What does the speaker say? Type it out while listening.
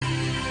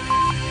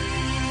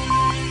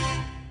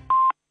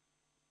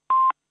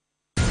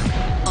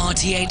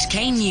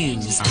RTHK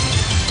News.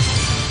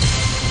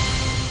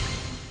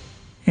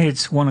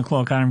 It's 1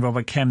 o'clock. I'm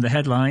Robert Kem. The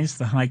headlines.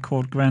 The High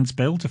Court grants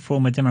bail to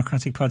former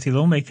Democratic Party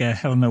lawmaker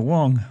Helena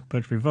Wong,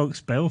 but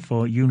revokes bail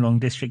for Yuen Long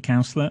District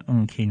Councillor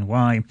Ng Kin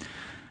Wai. An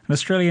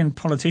Australian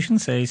politician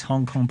says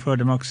Hong Kong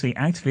pro-democracy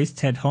activist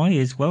Ted Hui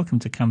is welcome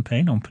to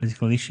campaign on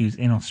political issues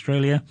in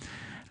Australia.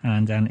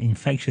 And an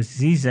infectious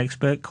disease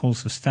expert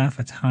calls for staff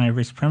at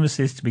high-risk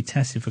premises to be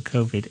tested for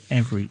COVID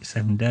every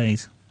 7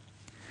 days.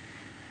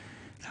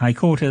 The High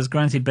Court has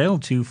granted bail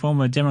to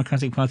former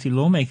Democratic Party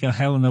lawmaker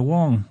Helena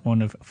Wong,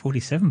 one of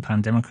 47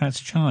 Pan Democrats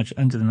charged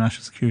under the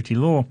national security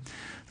law.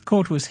 The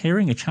court was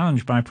hearing a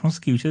challenge by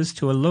prosecutors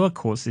to a lower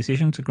court's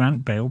decision to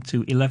grant bail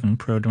to 11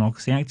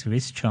 pro-democracy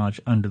activists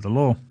charged under the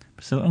law.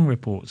 Priscilla Ng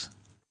reports.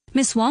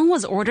 Ms. Wong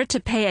was ordered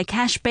to pay a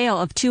cash bail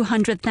of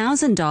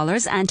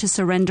 $200,000 and to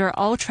surrender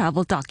all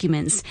travel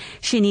documents.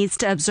 She needs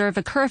to observe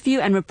a curfew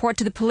and report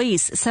to the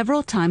police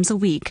several times a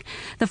week.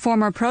 The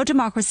former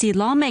pro-democracy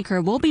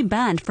lawmaker will be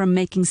banned from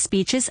making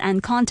speeches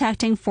and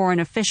contacting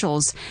foreign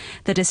officials.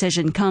 The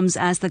decision comes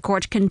as the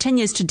court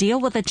continues to deal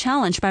with a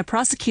challenge by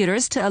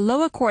prosecutors to a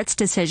lower court's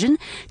decision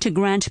to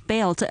grant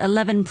bail to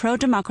 11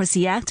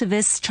 pro-democracy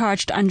activists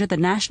charged under the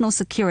national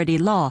security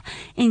law,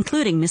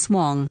 including Ms.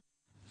 Wong.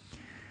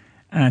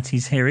 At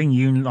his hearing,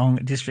 Yuen Long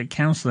District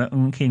Councillor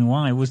Ng Kin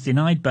Wai was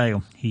denied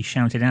bail. He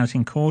shouted out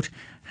in court,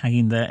 "Hang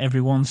in there,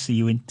 everyone, see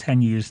you in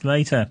 10 years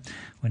later,"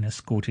 when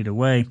escorted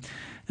away.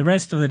 The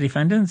rest of the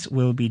defendants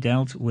will be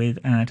dealt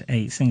with at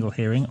a single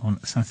hearing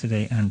on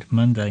Saturday and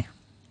Monday.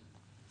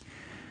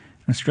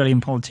 An Australian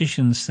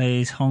politician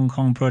says Hong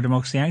Kong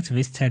pro-democracy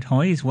activist Ted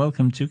Hui is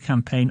welcome to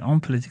campaign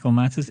on political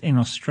matters in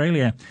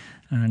Australia,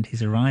 and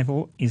his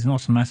arrival is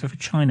not a matter for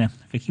China.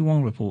 Vicky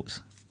Wong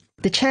reports.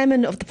 The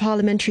chairman of the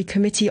Parliamentary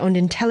Committee on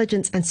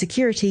Intelligence and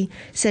Security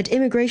said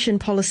immigration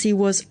policy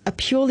was a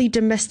purely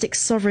domestic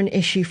sovereign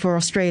issue for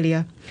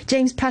Australia.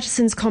 James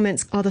Patterson's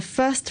comments are the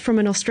first from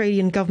an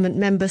Australian government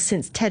member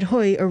since Ted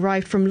Hui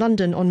arrived from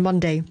London on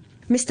Monday.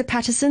 Mr.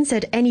 Patterson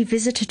said any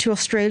visitor to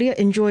Australia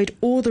enjoyed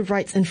all the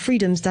rights and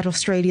freedoms that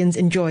Australians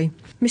enjoy.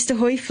 Mr.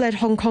 Hui fled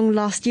Hong Kong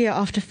last year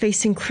after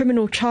facing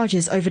criminal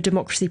charges over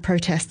democracy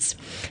protests.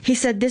 He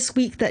said this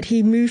week that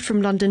he moved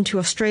from London to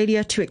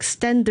Australia to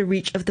extend the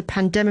reach of the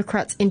Pan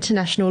Democrats'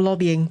 international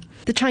lobbying.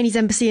 The Chinese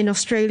embassy in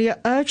Australia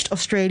urged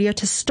Australia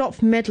to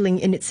stop meddling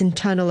in its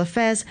internal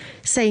affairs,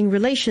 saying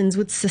relations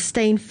would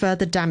sustain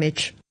further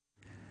damage.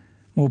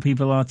 More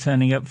people are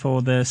turning up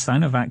for the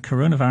Sinovac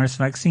coronavirus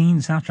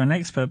vaccines after an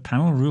expert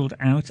panel ruled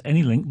out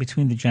any link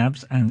between the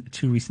jabs and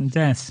 2 recent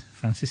deaths.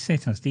 Francis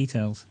Sitt has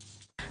details.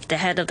 The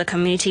head of the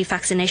Community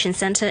Vaccination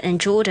Centre in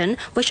Jordan,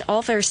 which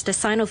offers the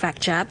Sinovac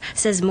jab,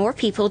 says more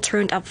people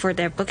turned up for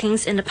their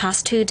bookings in the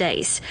past 2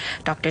 days.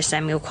 Dr.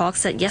 Samuel Kwok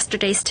said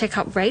yesterday's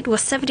take-up rate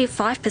was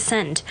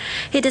 75%.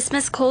 He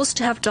dismissed calls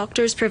to have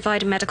doctors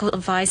provide medical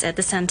advice at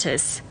the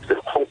centres. The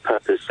whole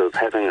purpose of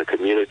having a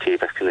community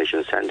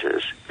vaccination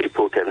centres,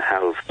 people can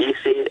have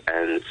easy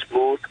and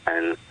smooth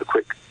and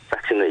quick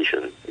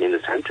vaccination in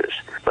the centres.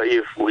 But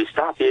if we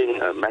start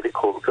being a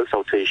medical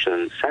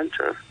consultation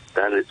centre,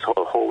 then it's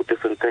a whole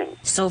different thing.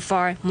 So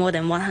far, more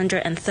than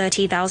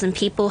 130,000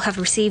 people have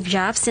received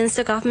jabs since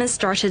the government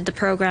started the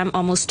program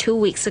almost 2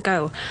 weeks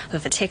ago,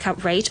 with a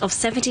take-up rate of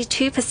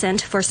 72%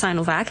 for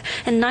Sinovac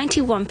and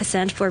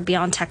 91% for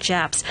BioNTech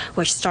jabs,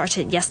 which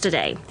started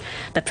yesterday.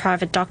 The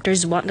private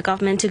doctors want the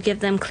government to give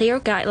them clear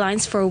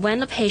guidelines for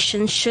when a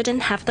patient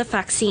shouldn't have the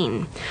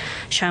vaccine.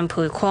 Shan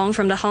Pui Kwong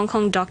from the Hong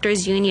Kong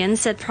Doctors Union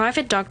said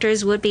private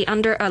doctors would be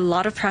under a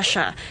lot of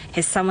pressure.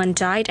 His someone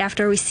died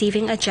after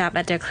receiving a jab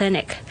at their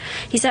clinic.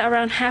 He said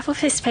around half of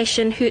his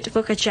patients who'd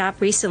booked a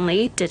jab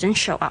recently didn't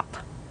show up.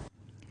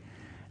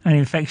 An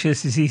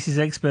infectious diseases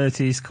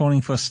expert is calling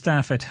for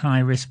staff at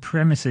high-risk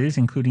premises,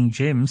 including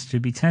gyms,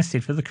 to be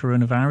tested for the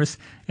coronavirus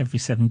every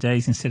 7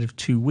 days instead of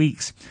 2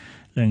 weeks.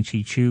 Leung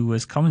Chi-Chu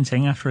was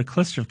commenting after a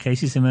cluster of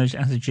cases emerged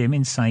at a gym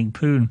in Sai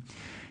Poon.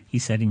 He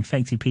said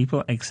infected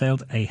people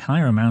exhaled a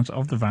higher amount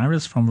of the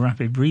virus from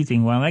rapid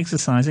breathing while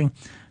exercising,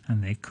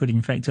 and they could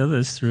infect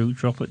others through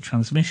droplet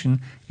transmission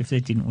if they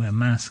didn't wear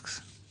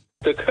masks.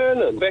 The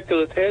current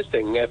regular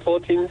testing at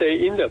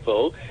 14-day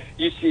interval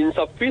is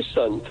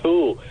insufficient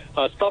to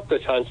stop the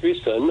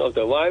transmission of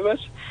the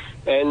virus,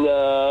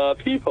 and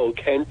people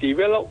can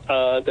develop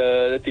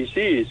the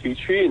disease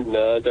between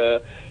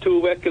the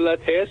 2 regular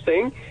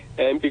testing,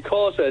 and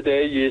because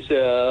there is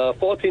a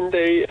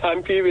 14-day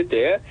time period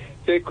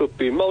there could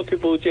be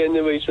multiple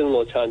generations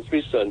of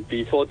transmission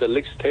before the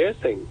next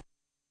testing.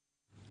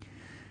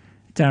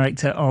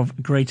 Director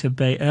of Greater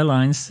Bay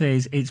Airlines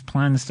says its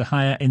plans to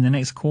hire in the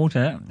next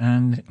quarter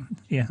and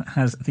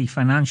has the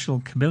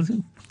financial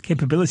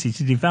capability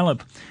to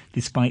develop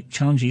despite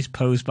challenges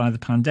posed by the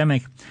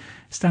pandemic.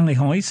 Stanley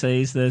Hoy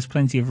says there's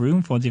plenty of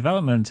room for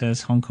development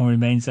as Hong Kong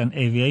remains an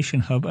aviation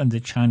hub under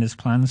China's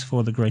plans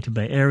for the Greater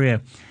Bay Area.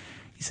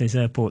 He says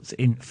airports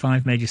in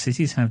 5 major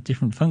cities have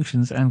different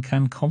functions and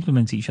can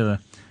complement each other.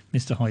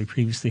 Mr. Hoy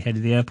previously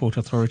headed the Airport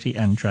Authority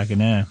and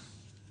Dragonair.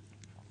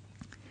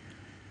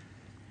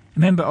 A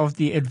member of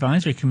the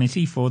Advisory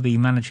Committee for the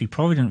Mandatory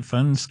Provident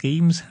Fund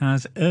schemes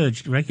has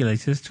urged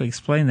regulators to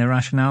explain their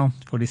rationale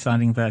for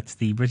deciding that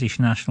the British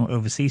National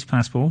Overseas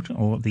Passport,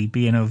 or the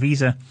BNO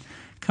visa,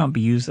 can't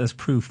be used as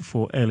proof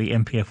for early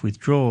MPF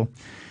withdrawal.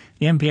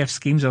 The MPF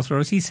Schemes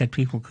Authority said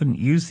people couldn't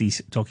use these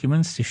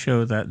documents to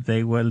show that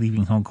they were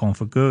leaving Hong Kong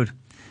for good.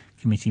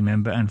 Committee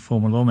member and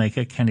former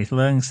lawmaker Kenneth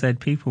Leung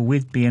said people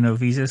with BNO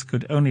visas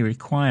could only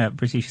require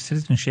British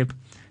citizenship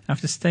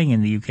after staying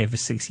in the UK for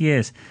 6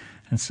 years,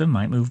 and some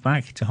might move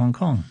back to Hong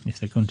Kong if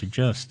they couldn't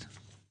adjust.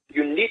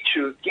 You need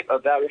to give a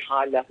very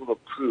high level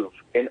of proof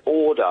in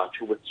order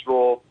to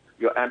withdraw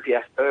your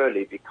MPF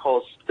early,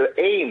 because the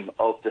aim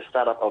of the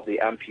setup of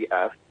the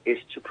MPF is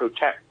to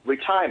protect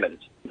retirement.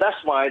 That's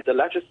why the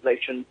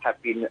legislation has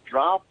been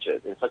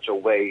drafted in such a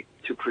way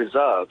to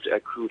preserve the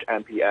accrued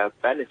MPF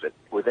benefit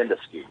within the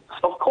scheme.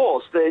 Of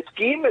course, the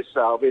scheme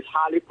itself is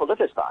highly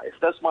politicized.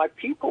 That's why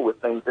people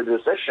would think the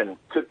decision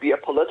could be a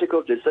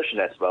political decision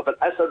as well. But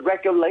as a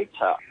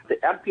regulator, the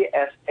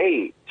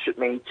MPSA should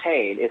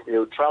maintain its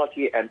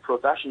neutrality and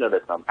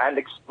professionalism and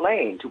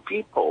explain to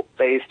people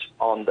based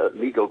on the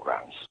legal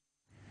grounds.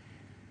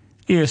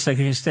 US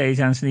Secretary of State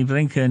Antony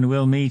Blinken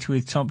will meet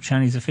with top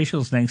Chinese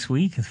officials next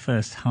week, the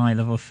first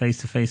high-level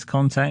face-to-face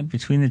contact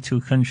between the two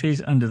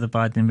countries under the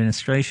Biden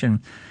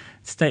administration.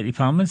 The State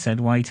Department said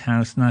White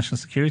House National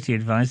Security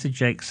Advisor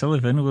Jake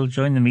Sullivan will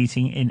join the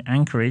meeting in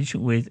Anchorage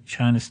with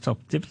China's top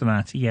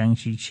diplomat Yang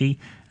Jiechi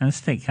and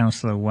State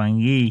Councillor Wang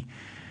Yi.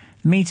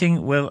 The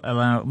meeting will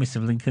allow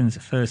Mr. Blinken's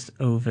first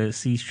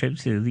overseas trip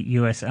to the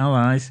US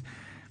allies.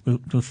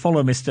 Will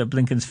follow Mr.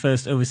 Blinken's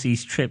first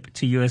overseas trip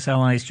to US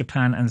allies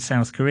Japan and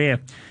South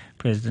Korea.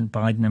 President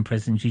Biden and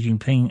President Xi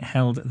Jinping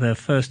held their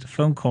first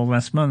phone call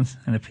last month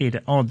and appeared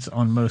at odds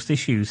on most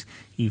issues,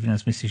 even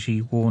as Mr.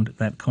 Xi warned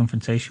that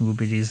confrontation would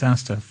be a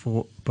disaster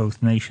for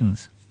both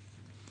nations.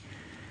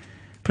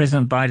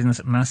 President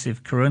Biden's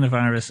massive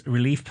coronavirus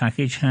relief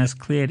package has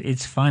cleared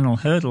its final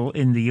hurdle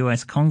in the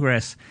US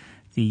Congress.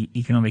 The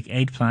economic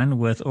aid plan,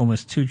 worth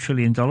almost $2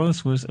 trillion,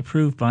 was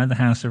approved by the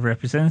House of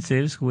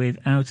Representatives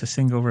without a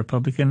single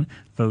Republican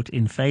vote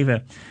in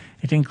favour.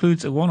 It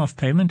includes a one-off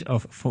payment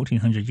of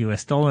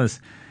 $1,400.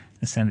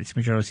 The Senate's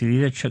Majority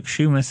Leader, Chuck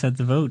Schumer, said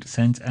the vote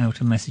sent out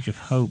a message of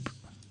hope.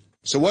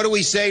 So what do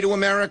we say to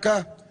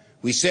America?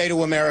 We say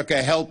to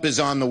America, help is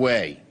on the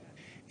way.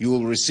 You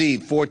will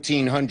receive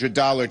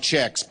 $1,400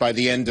 checks by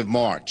the end of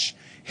March.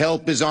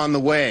 Help is on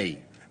the way.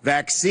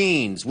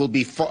 Vaccines will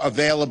be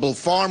available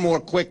far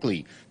more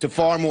quickly to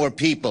far more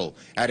people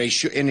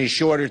in a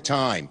shorter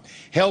time.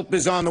 Help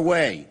is on the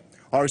way.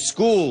 Our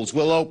schools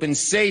will open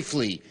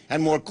safely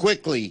and more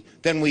quickly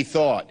than we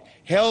thought.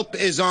 Help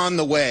is on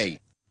the way.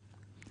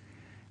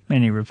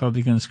 Many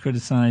Republicans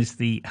criticized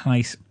the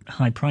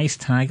high price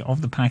tag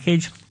of the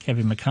package.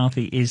 Kevin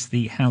McCarthy is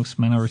the House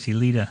Minority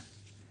Leader.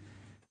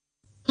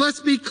 Let's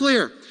be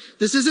clear.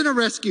 This isn't a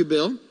rescue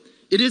bill.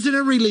 It isn't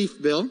a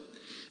relief bill.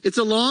 It's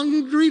a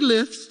laundry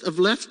list of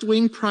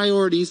left-wing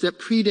priorities that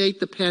predate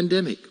the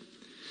pandemic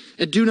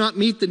and do not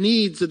meet the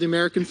needs of the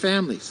American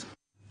families.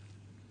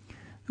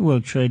 The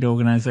World Trade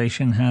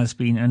Organization has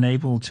been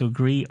unable to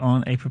agree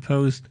on a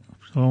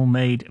proposal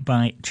made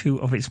by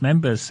two of its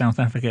members, South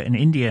Africa and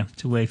India,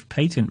 to waive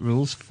patent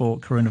rules for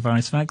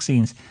coronavirus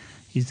vaccines.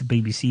 Here's the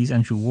BBC's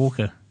Andrew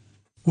Walker.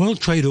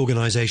 World Trade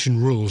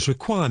Organization rules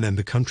require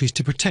member countries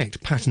to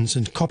protect patents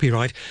and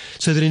copyright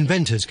so that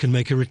inventors can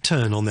make a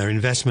return on their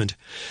investment.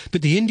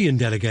 But the Indian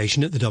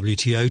delegation at the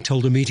WTO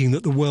told a meeting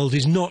that the world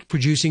is not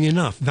producing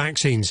enough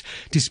vaccines,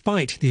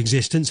 despite the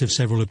existence of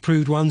several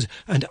approved ones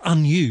and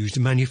unused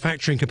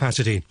manufacturing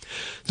capacity.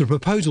 The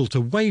proposal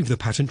to waive the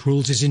patent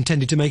rules is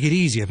intended to make it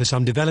easier for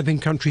some developing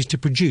countries to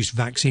produce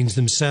vaccines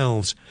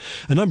themselves.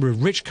 A number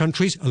of rich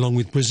countries, along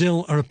with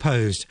Brazil, are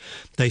opposed.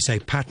 They say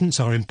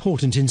patents are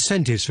important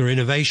incentives for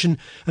innovation,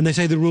 and they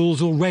say the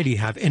rules already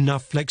have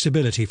enough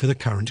flexibility for the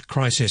current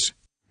crisis.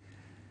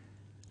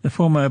 The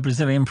former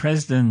Brazilian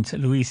president,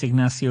 Luiz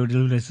Inácio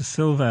Lula da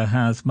Silva,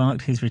 has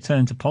marked his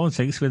return to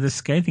politics with a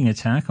scathing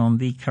attack on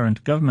the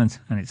current government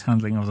and its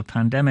handling of the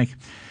pandemic.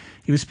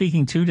 He was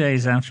speaking 2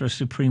 days after a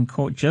Supreme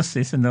Court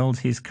justice annulled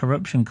his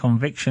corruption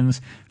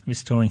convictions,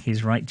 restoring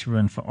his right to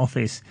run for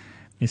office.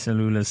 Mr.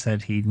 Lula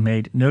said he'd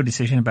made no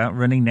decision about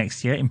running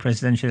next year in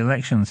presidential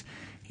elections.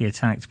 He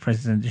attacked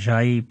President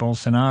Jair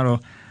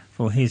Bolsonaro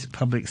for his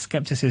public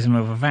scepticism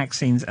over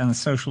vaccines and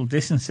social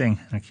distancing,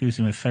 and accused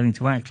him of failing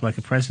to act like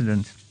a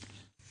president.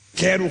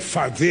 Quero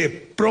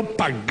fazer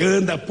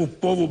propaganda para o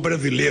povo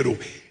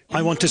brasileiro.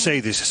 I want to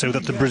say this so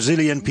that the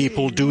Brazilian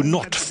people do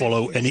not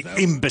follow any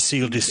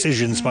imbecile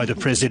decisions by the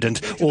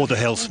president or the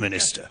health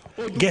minister.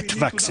 Get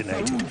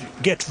vaccinated.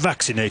 Get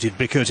vaccinated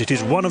because it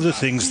is one of the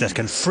things that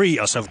can free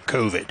us of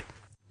COVID.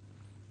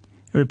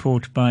 A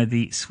report by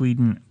the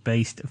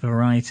Sweden-based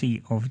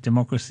Variety of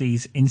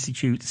Democracies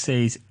Institute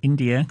says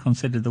India,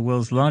 considered the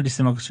world's largest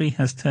democracy,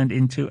 has turned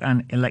into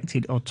an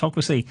elected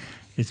autocracy.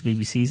 It's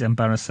BBC's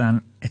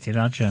Ambarasan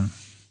Ethirajan.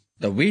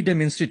 The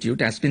Wiedemann Institute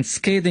has been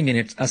scathing in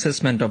its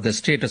assessment of the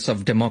status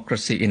of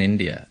democracy in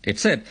India. It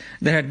said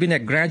there had been a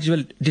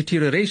gradual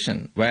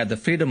deterioration where the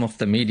freedom of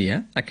the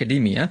media,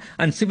 academia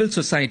and civil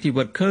society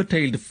were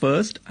curtailed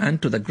first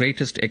and to the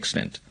greatest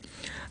extent.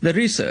 The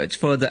research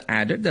further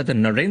added that the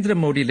Narendra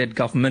Modi-led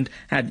government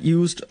had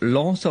used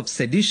laws of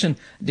sedition,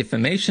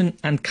 defamation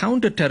and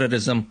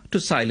counter-terrorism to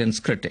silence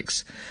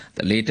critics.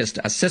 The latest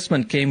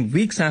assessment came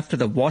weeks after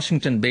the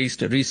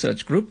Washington-based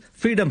research group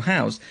Freedom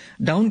House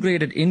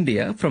downgraded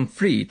India from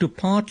free to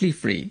partly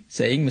free,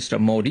 saying Mr.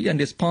 Modi and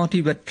his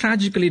party were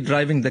tragically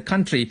driving the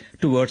country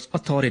towards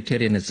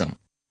authoritarianism.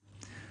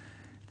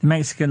 The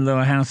Mexican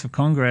lower house of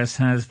Congress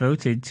has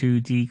voted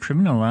to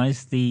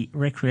decriminalize the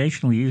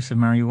recreational use of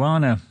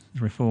marijuana.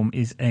 The reform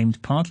is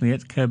aimed partly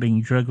at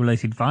curbing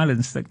drug-related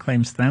violence that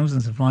claims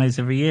thousands of lives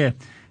every year.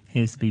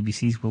 Here's the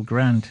BBC's Will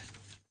Grant.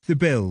 The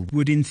bill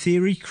would in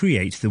theory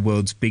create the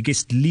world's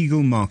biggest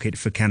legal market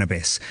for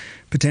cannabis,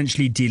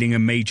 potentially dealing a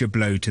major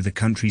blow to the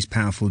country's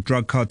powerful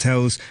drug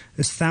cartels,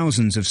 as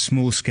thousands of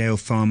small-scale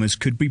farmers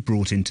could be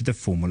brought into the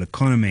formal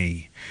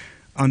economy.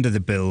 Under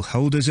the bill,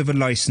 holders of a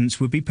licence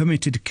would be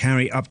permitted to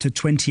carry up to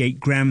 28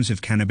 grams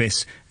of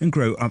cannabis and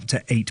grow up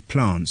to 8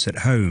 plants at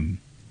home.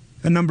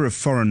 A number of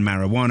foreign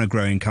marijuana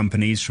growing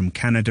companies from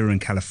Canada and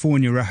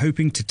California are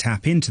hoping to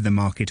tap into the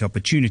market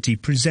opportunity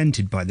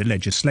presented by the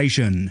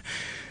legislation.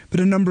 But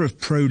a number of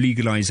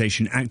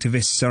pro-legalisation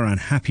activists are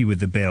unhappy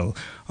with the bill,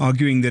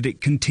 arguing that it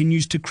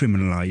continues to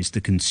criminalise the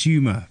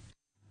consumer.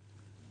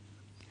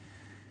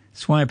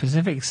 Swire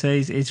Pacific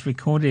says it's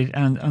recorded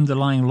an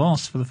underlying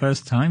loss for the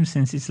first time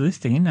since its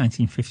listing in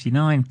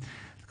 1959.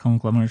 The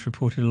conglomerate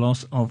reported a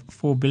loss of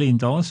 $4 billion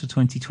for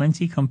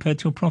 2020 compared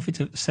to a profit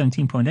of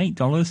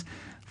 $17.8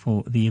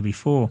 for the year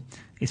before.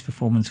 Its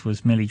performance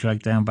was merely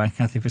dragged down by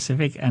Cathay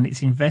Pacific and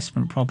its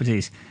investment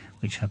properties,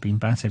 which have been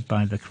battered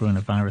by the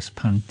coronavirus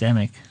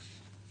pandemic.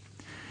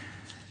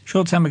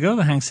 Short time ago,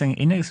 the Hang Seng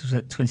Index was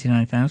at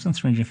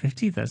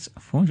 29,350. That's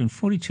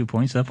 442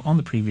 points up on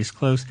the previous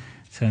close.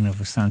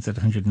 Turnover stands at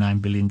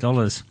 $109 billion.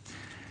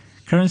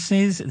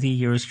 Currencies, the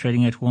euro is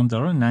trading at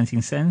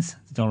 $1.19.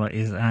 The dollar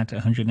is at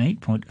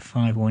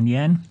 108.51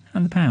 yen.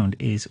 And the pound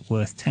is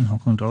worth 10 Hong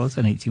Kong dollars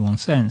and 81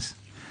 cents.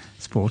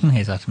 Sport, and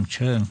here's Adam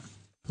Chern.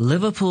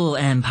 Liverpool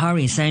and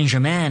Paris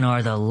Saint-Germain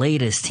are the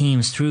latest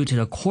teams through to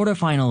the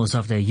quarterfinals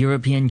of the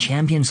European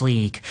Champions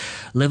League.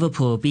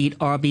 Liverpool beat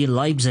RB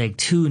Leipzig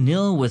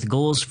 2-0 with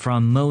goals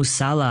from Mo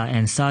Salah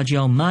and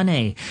Sadio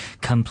Mane,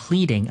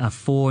 completing a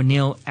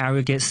 4-0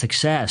 aggregate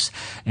success.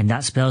 And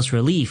that spells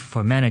relief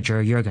for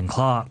manager Jurgen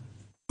Klopp.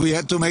 We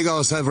had to make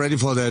ourselves ready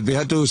for that. We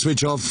had to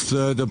switch off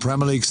the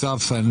Premier League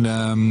stuff and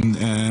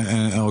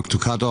to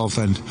cut off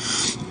and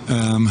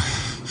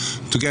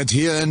to get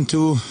here and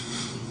to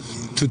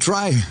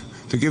try,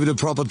 to give it a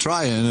proper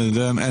try, and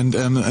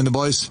the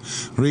boys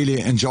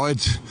really enjoyed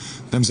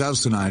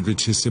themselves tonight,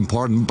 which is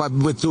important. But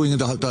we're doing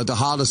the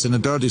hardest and the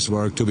dirtiest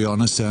work, to be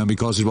honest,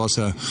 because it was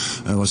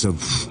a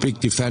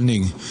big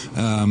defending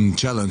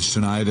challenge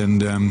tonight,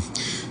 and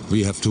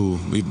we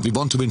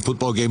want to win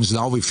football games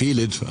now. We feel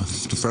it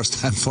the first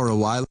time for a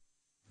while.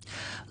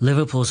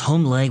 Liverpool's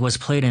home leg was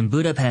played in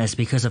Budapest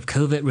because of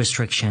COVID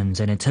restrictions,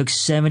 and it took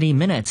 70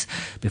 minutes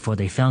before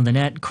they found the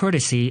net,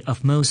 courtesy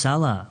of Mo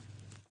Salah.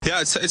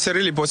 Yeah, it's a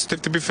really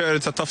positive. To be fair,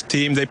 it's a tough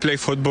team. They play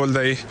football.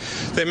 They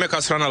make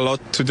us run a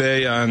lot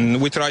today,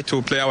 and we try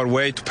to play our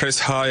way, to press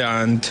high,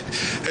 and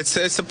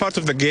it's a part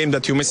of the game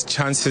that you miss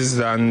chances,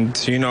 and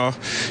you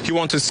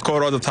want to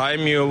score all the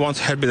time. You want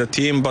to help the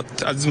team,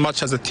 but as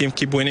much as the team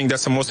keep winning,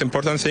 that's the most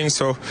important thing.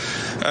 So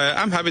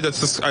I'm happy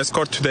that I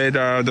scored today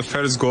the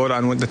first goal,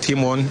 and the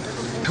team won.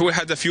 We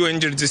had a few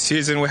injuries this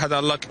season.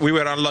 We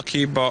were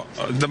unlucky, but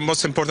the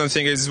most important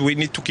thing is we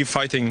need to keep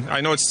fighting. I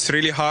know it's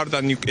really hard,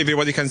 and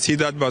everybody can see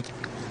that, but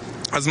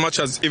as much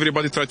as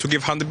everybody tries to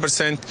give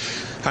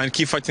 100% and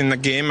keep fighting the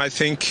game, I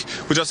think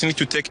we just need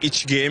to take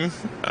each game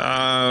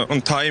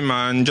on time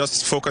and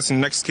just focus on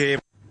the next game.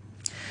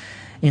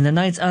 In the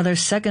night's other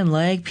second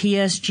leg,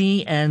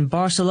 PSG and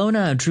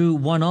Barcelona drew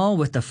 1-1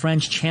 with the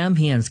French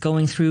champions,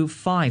 going through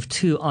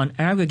 5-2 on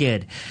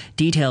aggregate.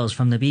 Details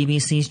from the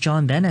BBC's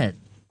John Bennett.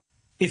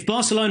 If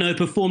Barcelona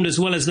performed as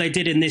well as they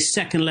did in this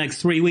second leg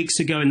 3 weeks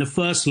ago in the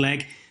first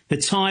leg, the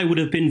tie would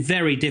have been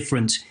very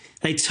different.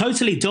 They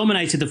totally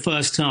dominated the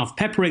first half,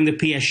 peppering the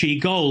PSG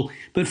goal,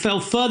 but fell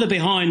further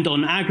behind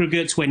on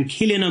aggregate when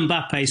Kylian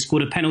Mbappe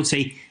scored a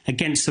penalty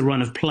against the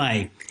run of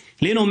play.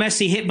 Lionel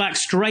Messi hit back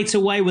straight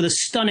away with a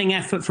stunning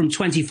effort from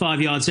 25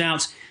 yards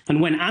out,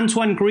 and when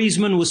Antoine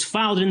Griezmann was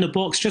fouled in the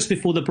box just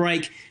before the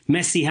break,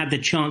 Messi had the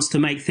chance to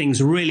make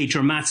things really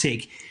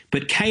dramatic.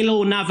 But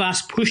Keylor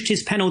Navas pushed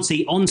his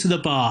penalty onto the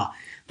bar.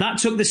 That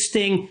took the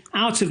sting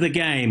out of the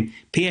game.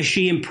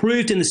 PSG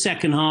improved in the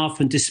second half,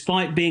 and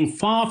despite being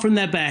far from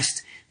their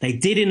best, they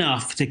did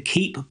enough to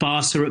keep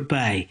Barca at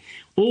bay.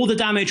 All the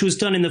damage was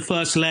done in the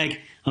first leg,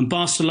 and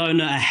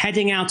Barcelona are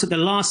heading out at the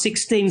last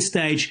 16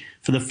 stage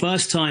for the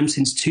first time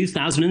since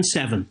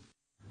 2007.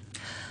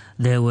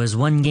 There was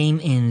one game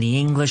in the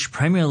English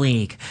Premier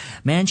League.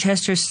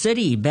 Manchester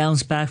City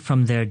bounced back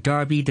from their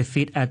derby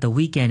defeat at the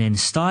weekend in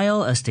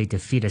style as they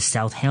defeated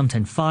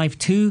Southampton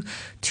 5-2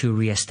 to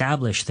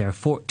re-establish their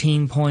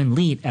 14-point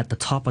lead at the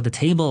top of the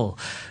table.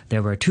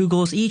 There were 2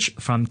 goals each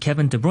from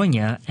Kevin De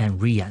Bruyne and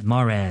Riyad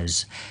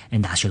Mahrez.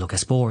 And that's your look at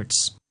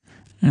sports.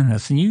 And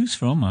that's the news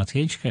from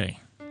RTHK.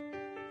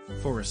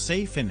 For a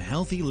safe and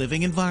healthy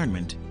living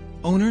environment,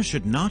 owners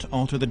should not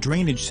alter the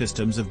drainage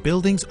systems of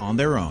buildings on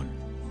their own.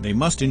 They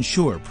must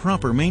ensure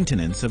proper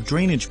maintenance of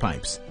drainage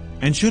pipes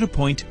and should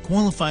appoint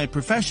qualified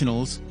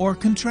professionals or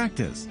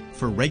contractors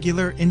for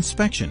regular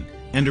inspection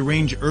and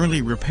arrange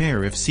early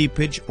repair if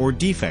seepage or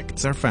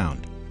defects are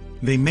found.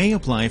 They may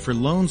apply for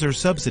loans or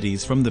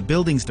subsidies from the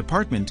Buildings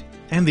Department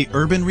and the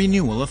Urban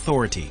Renewal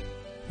Authority.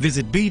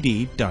 Visit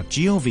bd.gov.hk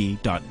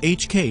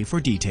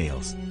for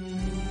details.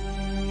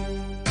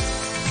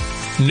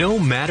 No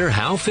matter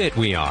how fit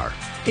we are,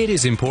 it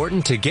is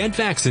important to get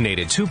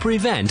vaccinated to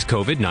prevent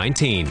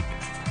COVID-19.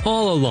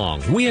 All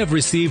along, we have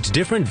received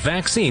different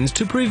vaccines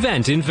to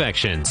prevent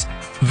infections.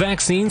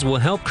 Vaccines will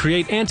help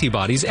create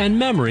antibodies and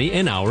memory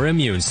in our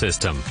immune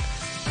system.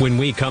 When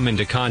we come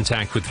into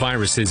contact with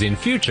viruses in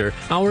future,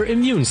 our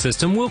immune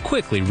system will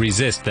quickly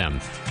resist them.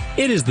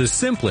 It is the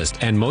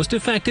simplest and most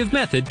effective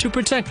method to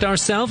protect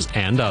ourselves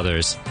and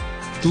others.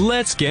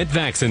 Let's get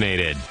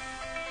vaccinated.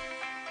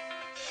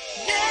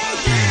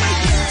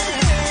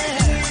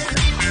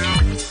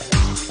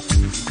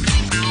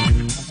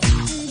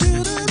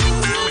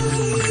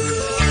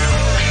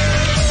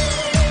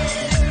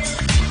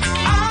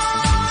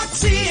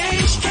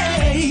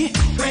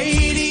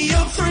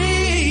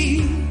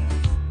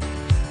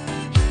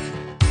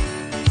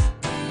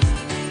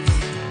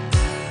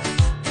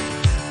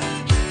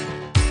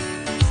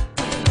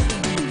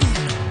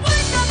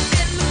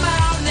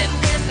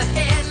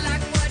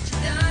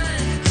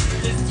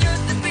 This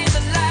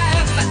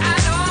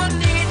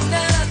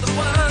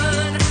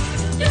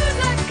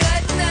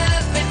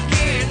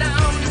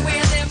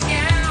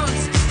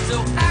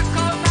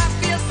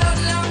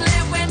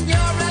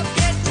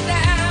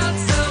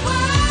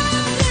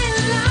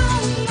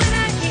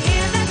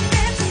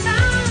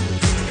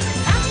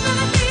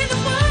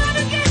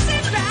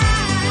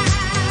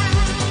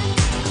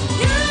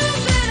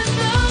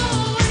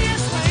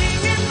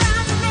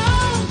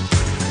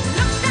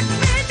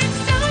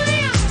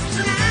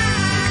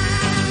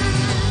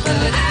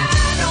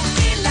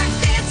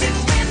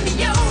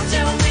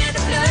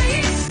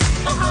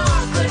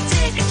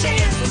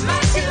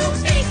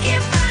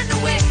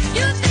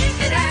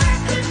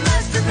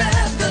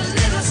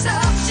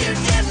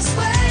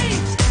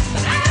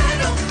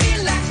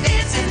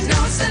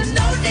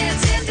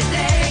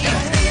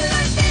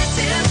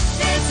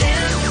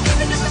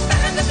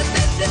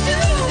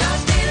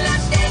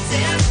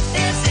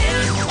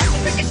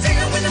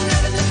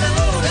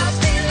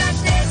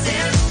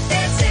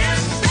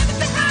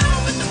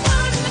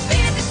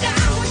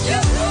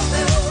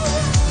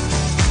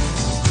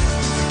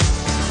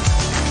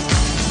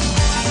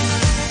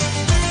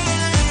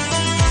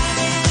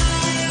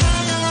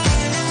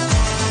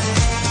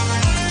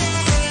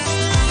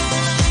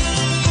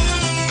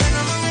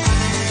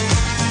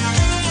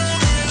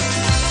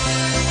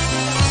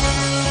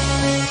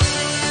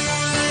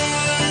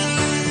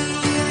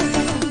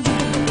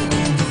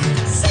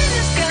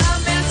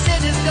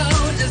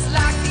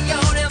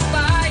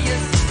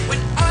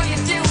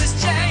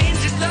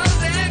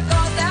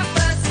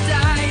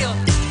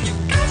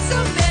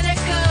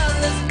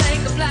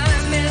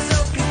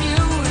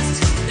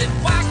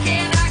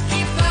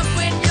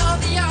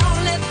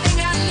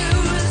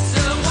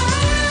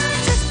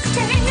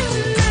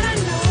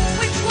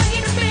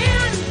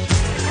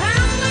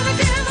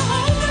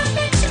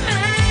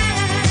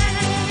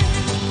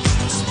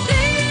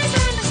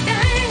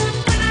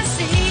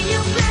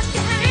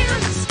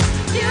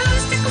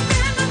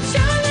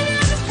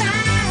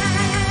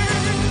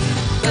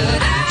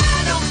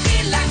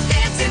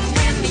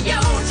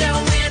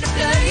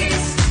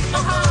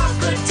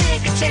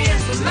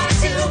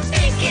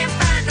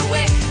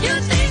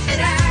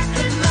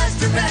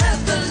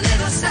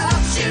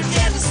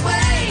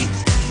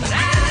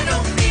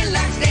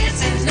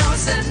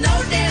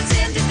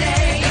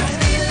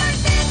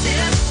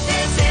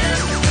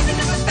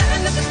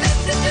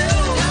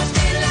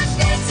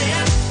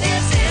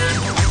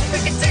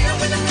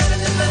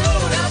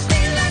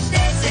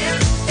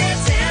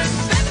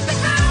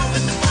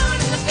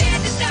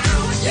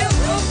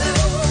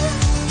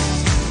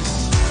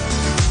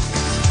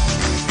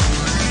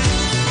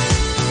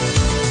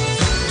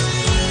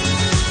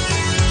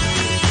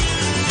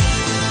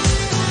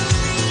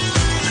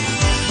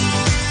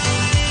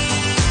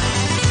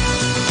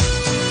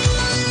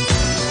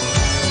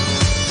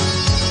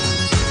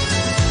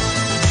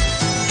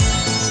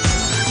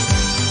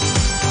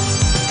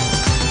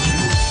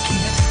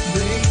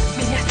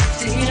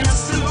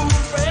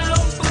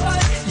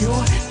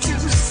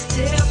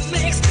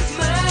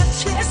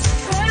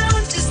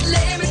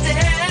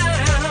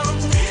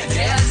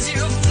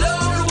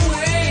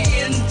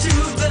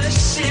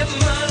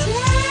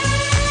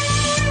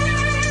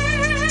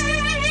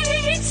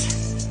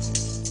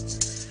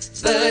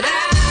but